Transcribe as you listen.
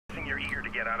you're eager to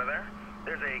get out of there,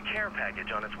 there's a care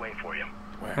package on its way for you.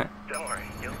 Where? Don't worry,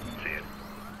 you'll see it.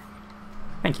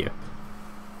 Thank you,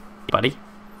 buddy.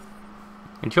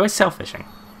 Enjoy sailfishing.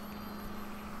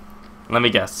 Let me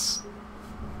guess.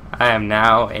 I am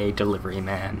now a delivery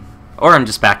man. Or I'm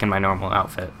just back in my normal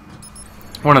outfit.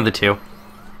 One of the two.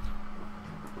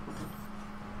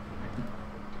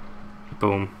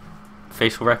 Boom.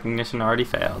 Facial recognition already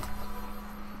failed.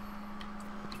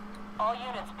 All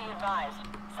units be advised.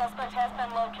 Suspect has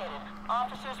been located.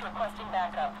 Officers requesting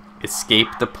backup. Escape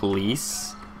the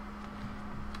police?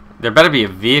 There better be a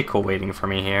vehicle waiting for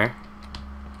me here.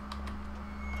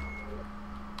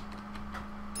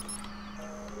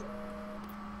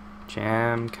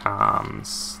 Jam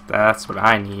comms. That's what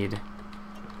I need.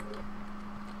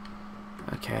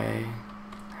 Okay.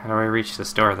 How do I reach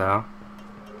this door, though?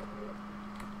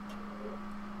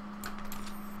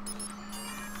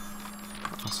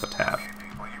 Also tab.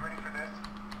 Well, you ready for this?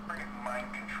 Bring it mind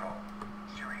control.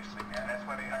 Seriously, man. That's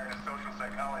why they hired a social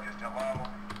psychologist. Hello?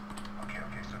 Okay,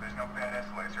 so there's no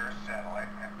badass laser or satellite.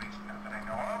 At least not that I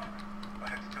know of.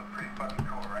 But it's still pretty fucking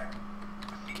cool, right?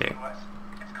 Okay.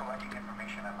 It's collecting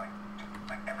information on, like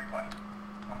everybody.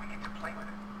 When we get to play with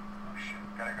it. Oh, shit.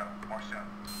 Gotta go. More soon.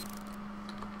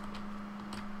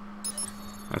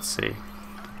 Let's see.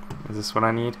 Is this what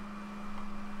I need?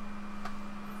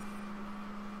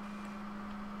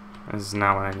 This is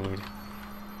not what I need.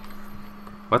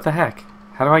 What the heck?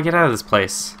 How do I get out of this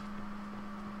place?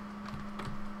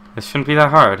 This shouldn't be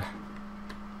that hard.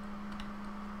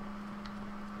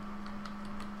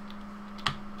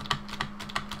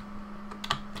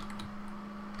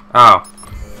 Oh.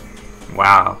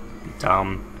 Wow.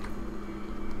 Dumb.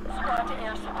 Squad to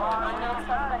air support. Unknown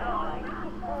suspect line.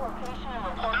 Full location and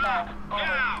report back.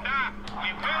 Over. We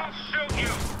will shoot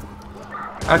you!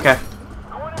 Okay.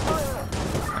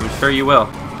 I'm sure you will.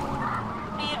 Be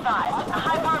advised. A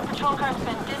high-powered patrol car's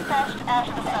been dispatched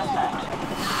after the suspect.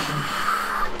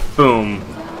 Boom.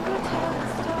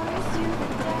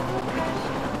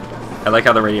 I like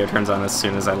how the radio turns on as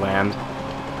soon as I land.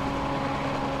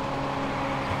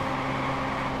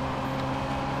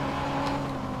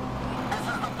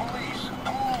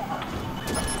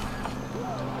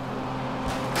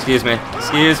 Excuse me.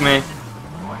 Excuse me.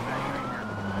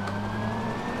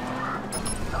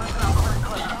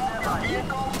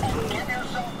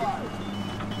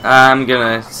 I'm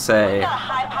gonna say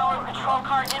High-powered patrol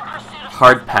car in pursuit of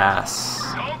hard pass.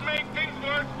 Don't make things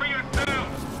worse for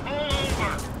yourselves! Pull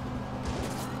over!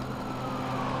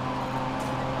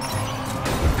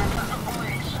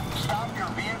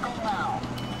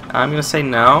 I'm gonna say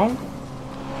no.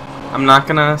 I'm not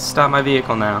gonna stop my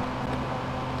vehicle now.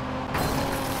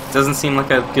 Doesn't seem like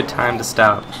a good time to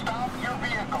stop.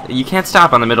 You can't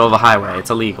stop on the middle of a highway. It's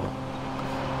illegal.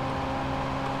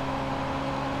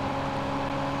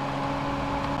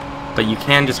 But you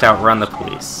can just outrun the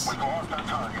police.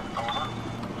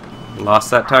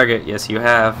 Lost that target. Yes, you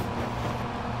have.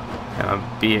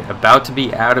 Be about to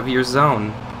be out of your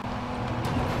zone.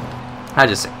 I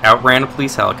just outran a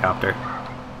police helicopter.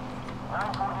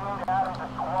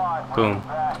 Boom.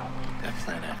 That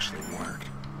plan actually worked.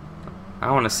 I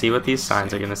want to see what these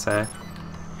signs are gonna say.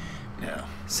 Now,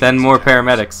 Send more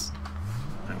paramedics.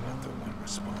 I want the one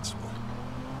responsible.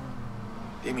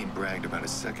 Damien bragged about a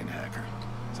second hacker.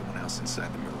 Someone else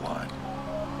inside the Merlot.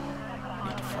 I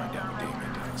need to find out what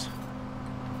Damien does.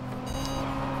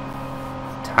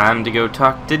 Time to go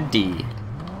talk to D.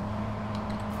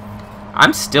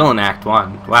 I'm still in Act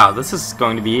 1. Wow, this is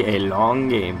going to be a long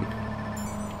game.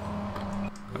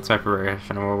 That's my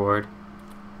progression reward.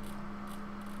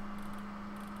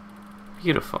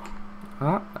 Beautiful.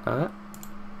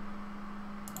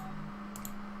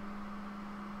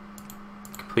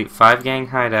 Complete 5 gang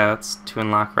hideouts to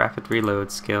unlock rapid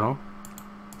reload skill.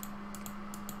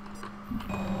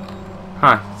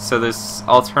 Huh, so there's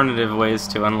alternative ways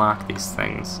to unlock these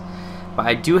things. But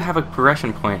I do have a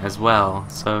progression point as well,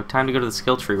 so time to go to the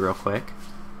skill tree real quick.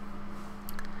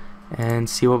 And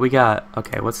see what we got.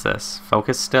 Okay, what's this?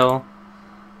 Focus still.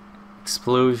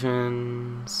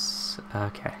 Explosions.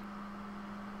 Okay.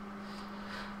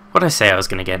 What did I say I was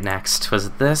going to get next? Was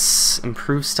this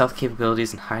improved stealth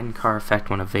capabilities and hide car effect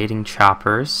when evading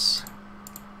choppers.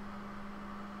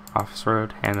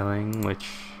 Off-road handling, which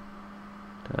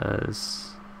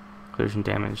does collision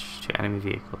damage to enemy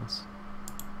vehicles.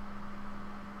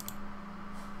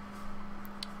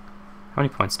 How many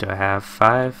points do I have?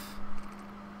 5?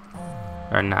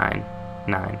 Or 9?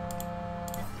 9.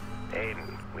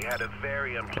 Aiden, we had a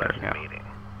very There we unpleasant go. meeting.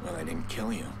 Well, I didn't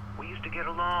kill you. We used to get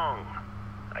along.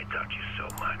 I taught you so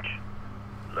much.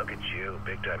 Look at you,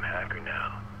 big-time hacker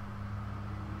now.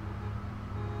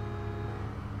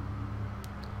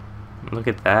 Look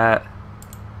at that.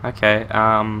 Okay,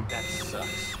 That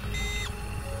sucks.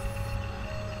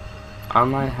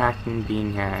 online hacking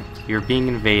being hacked. You're being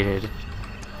invaded.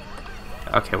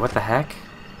 Okay, what the heck?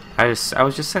 I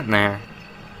was just sitting there.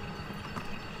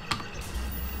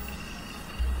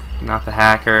 Not the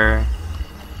hacker.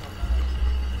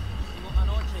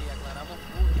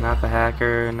 Not the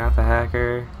hacker, not the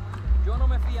hacker.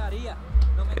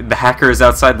 The hacker is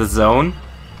outside the zone?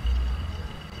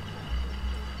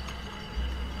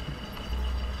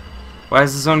 Why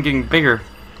is the zone getting bigger?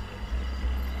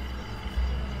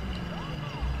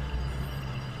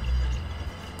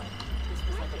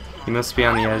 He must be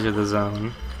on the edge of the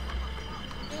zone.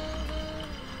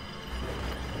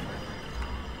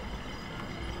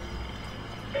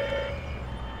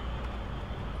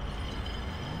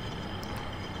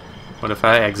 What if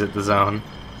I exit the zone?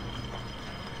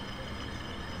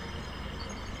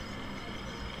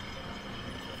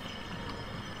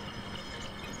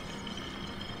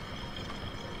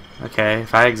 Okay,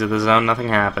 if I exit the zone, nothing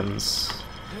happens.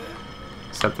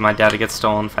 Except that my data gets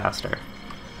stolen faster.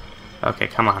 Okay,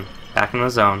 come on. Back in the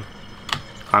zone.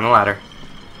 Climb the ladder.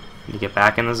 Need to get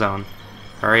back in the zone.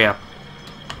 Hurry up.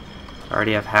 I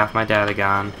already have half my data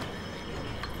gone.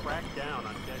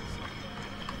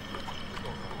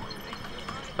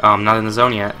 Oh, I'm not in the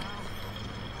zone yet.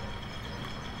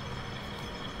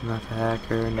 Not the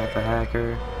hacker, not the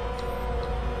hacker.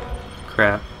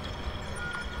 Crap.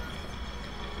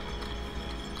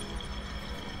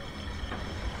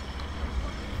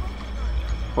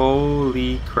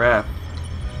 Holy crap.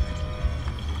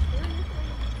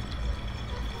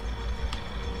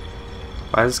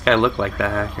 Why does this guy look like the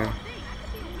hacker?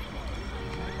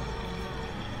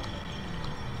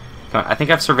 I think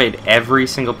I've surveyed every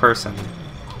single person.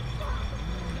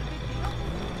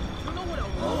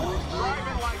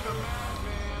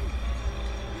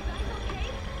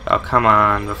 Oh, come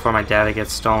on, before my data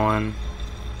gets stolen.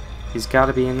 He's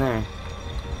gotta be in there.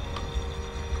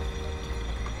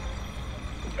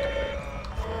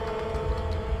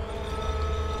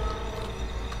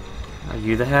 Are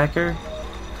you the hacker?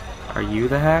 Are you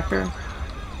the hacker?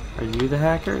 Are you the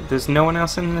hacker? There's no one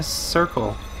else in this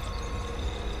circle.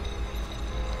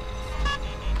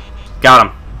 Got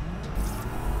him.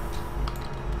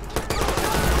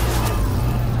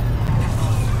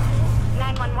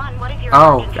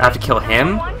 Oh, I have to kill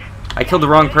him? I killed the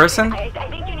wrong person? I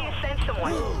think you need to send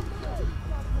someone.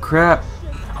 Crap.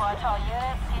 Squad to all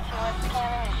units, CTOS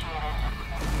scan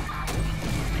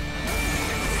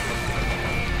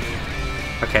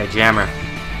initiated. Okay, jammer.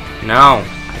 No,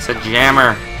 I said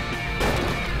jammer.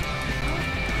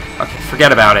 Okay,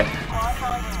 forget about it.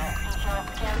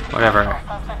 Whatever.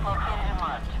 Suspect located and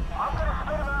marked.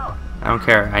 I don't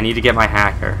care. I need to get my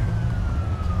hacker.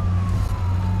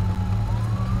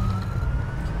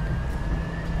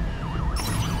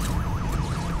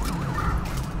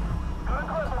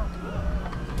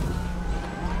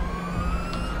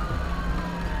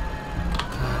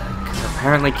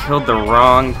 Apparently killed the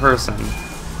wrong person.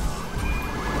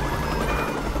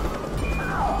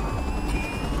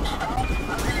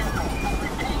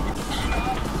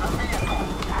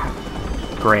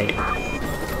 Great.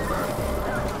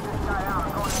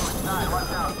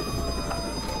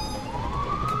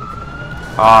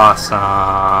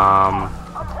 Awesome.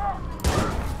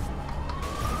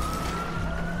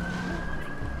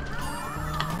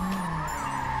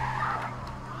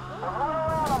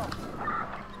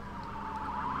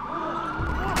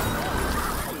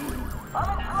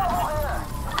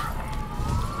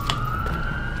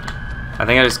 I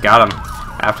think I just got him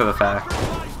after the fact.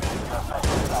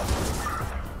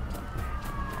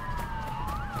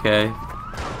 Okay.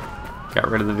 Got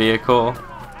rid of the vehicle.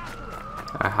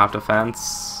 I hopped a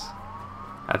fence.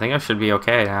 I think I should be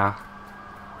okay now.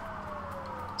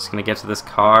 Just gonna get to this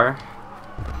car.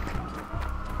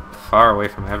 Far away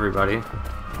from everybody.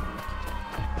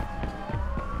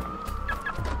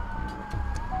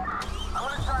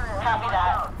 Copy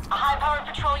that. A high-powered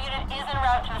patrol unit is en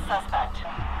route to the suspect.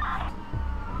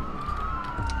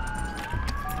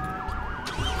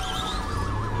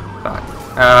 Fuck.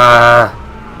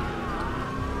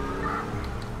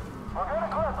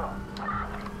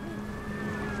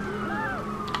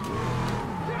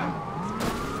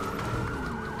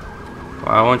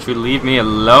 Why won't you leave me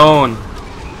alone?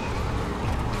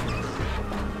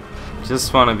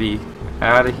 Just want to be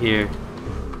out of here.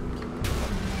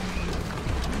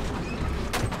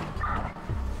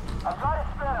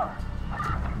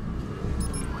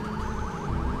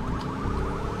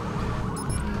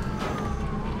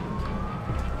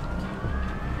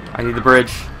 I need the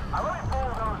bridge.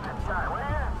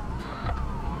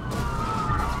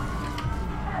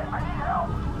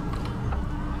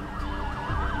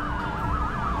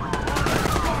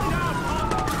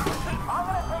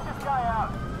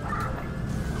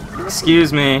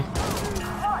 Excuse me.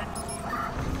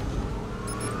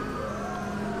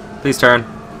 Please turn.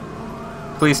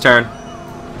 Please turn.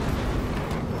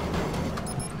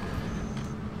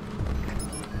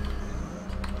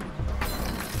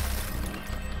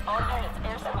 All units,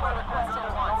 air support requested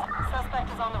at once. Suspect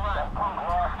is on the run.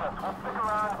 Stick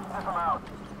around, sniff them out.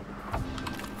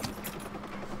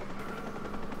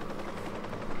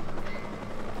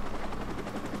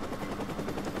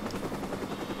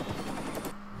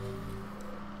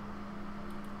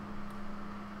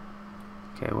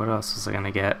 Okay, what else was I gonna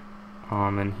get while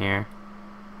I'm in here?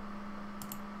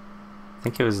 I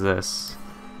think it was this.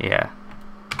 Yeah.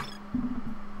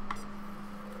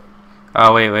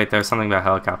 Oh, wait, there's something about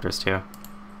helicopters too.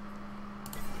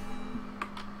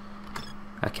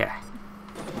 Okay.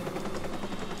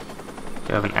 Do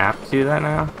you have an app to do that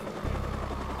now?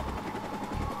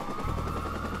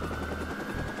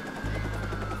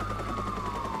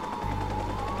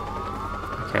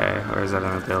 Okay, or is that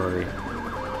an ability?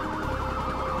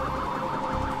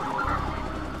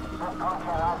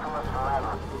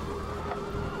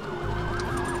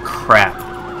 Crap.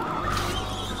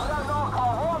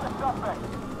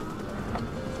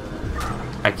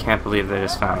 I can't believe they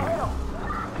just found me.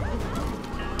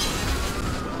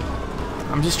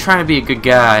 I'm just trying to be a good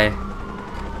guy.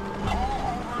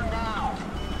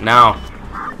 No.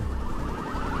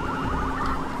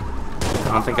 I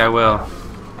don't think I will.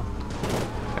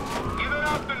 Give it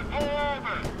up and pull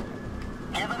over.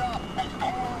 Give it up and pull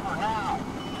over now.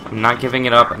 I'm not giving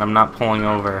it up and I'm not pulling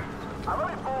over. I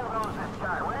already bulldozed this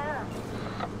guy. Where?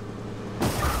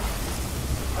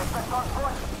 Suspect on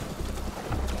foot.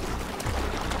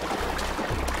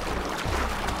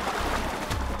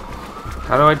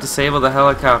 How do I disable the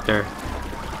helicopter? Be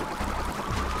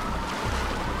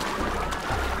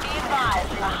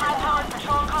advised, a high-powered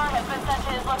patrol car has been sent to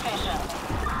his location.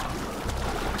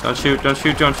 Don't shoot, don't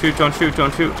shoot, don't shoot, don't shoot,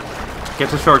 don't shoot. Get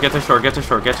to shore, get to shore, get to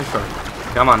shore, get to shore.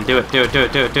 Come on, do it, do it, do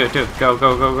it, do it, do it, do it. Go,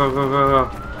 go, go, go, go, go,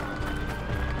 go.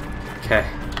 Okay.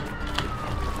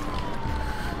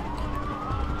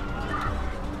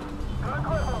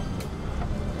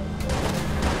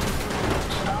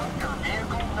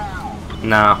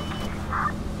 No.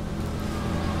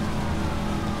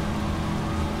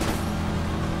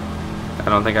 I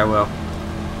don't think I will.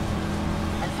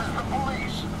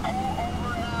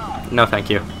 No, thank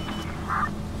you.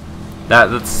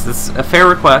 That's a fair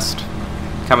request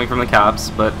coming from the cops,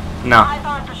 but no.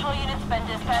 High-powered patrol units been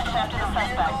dispatched after the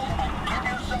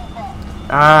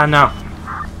suspect. No.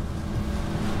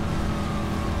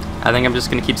 I think I'm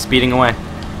just gonna keep speeding away.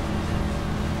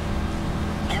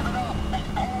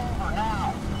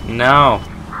 No.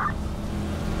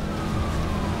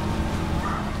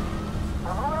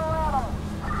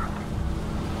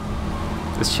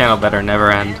 This channel better never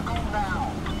end.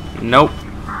 Nope.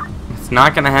 It's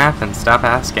not gonna happen. Stop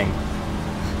asking.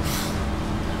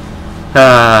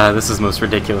 This is the most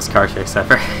ridiculous car chase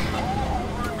ever.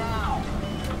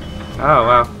 Oh,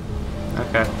 wow.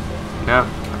 Okay. No,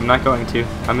 I'm not going to.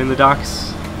 I'm in the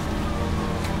docks.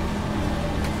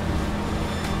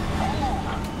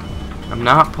 I'm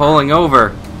not pulling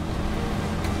over.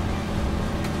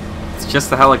 It's just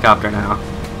the helicopter now.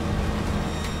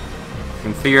 I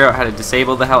can figure out how to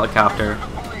disable the helicopter.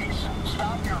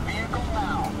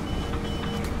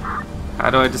 How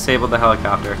do I disable the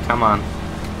helicopter? Come on.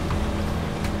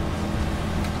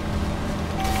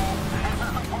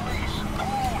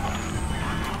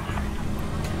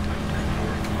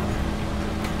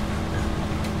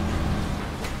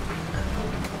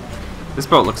 This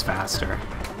boat looks faster.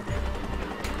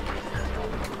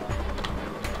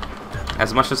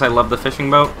 As much as I love the fishing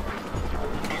boat,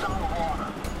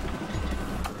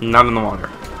 not in the water.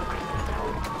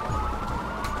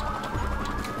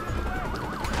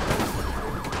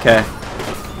 Okay.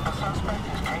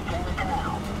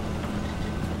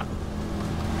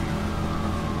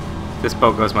 This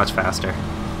boat goes much faster.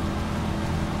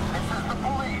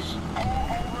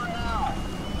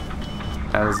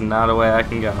 That is not a way I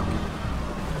can go.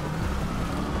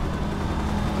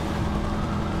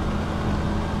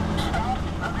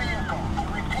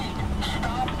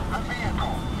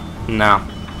 No.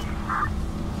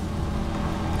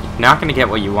 You're not gonna get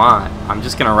what you want. I'm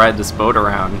just gonna ride this boat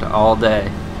around all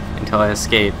day until I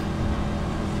escape.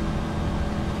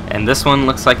 And this one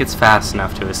looks like it's fast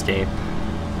enough to escape.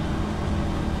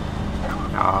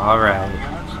 Alright.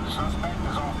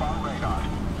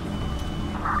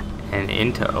 And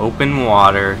into open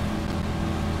water.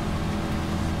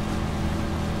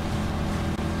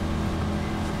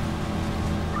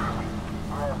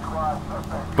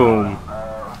 Boom.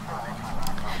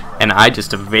 And I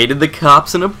just evaded the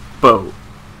cops in a boat.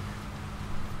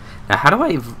 how do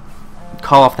I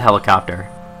call off the helicopter?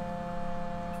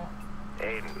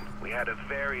 Aiden, we had a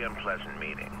very unpleasant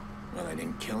meeting. Well, I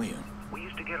didn't kill you. We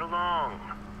used to get along.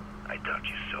 I taught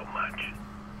you so much.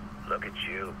 Look at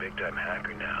you, big-time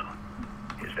hacker now.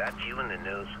 Is that you in the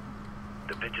news?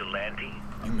 The vigilante?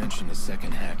 You mentioned a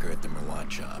second hacker at the Merlot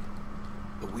job.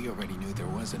 But we already knew there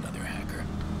was another hacker.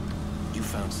 You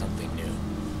found something new.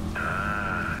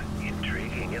 Ah,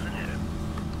 intriguing, isn't it?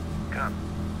 Come,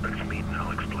 let's meet and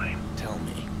I'll explain. Tell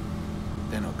me.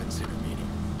 Then I'll consider meeting.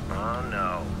 Oh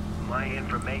no, my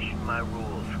information, my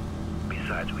rules.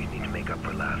 Besides, we need to make up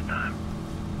for last time.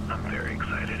 I'm very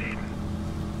excited, Aiden.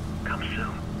 Come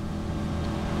soon.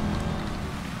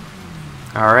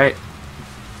 Alright.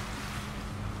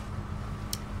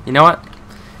 You know what?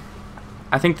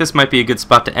 I think this might be a good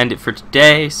spot to end it for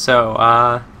today,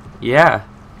 so, yeah.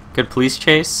 Good police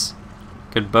chase.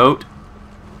 Good boat.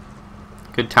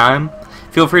 Good time.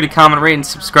 Feel free to comment, rate, and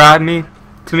subscribe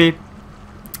to me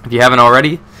if you haven't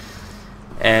already.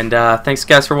 And, thanks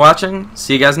guys for watching.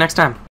 See you guys next time.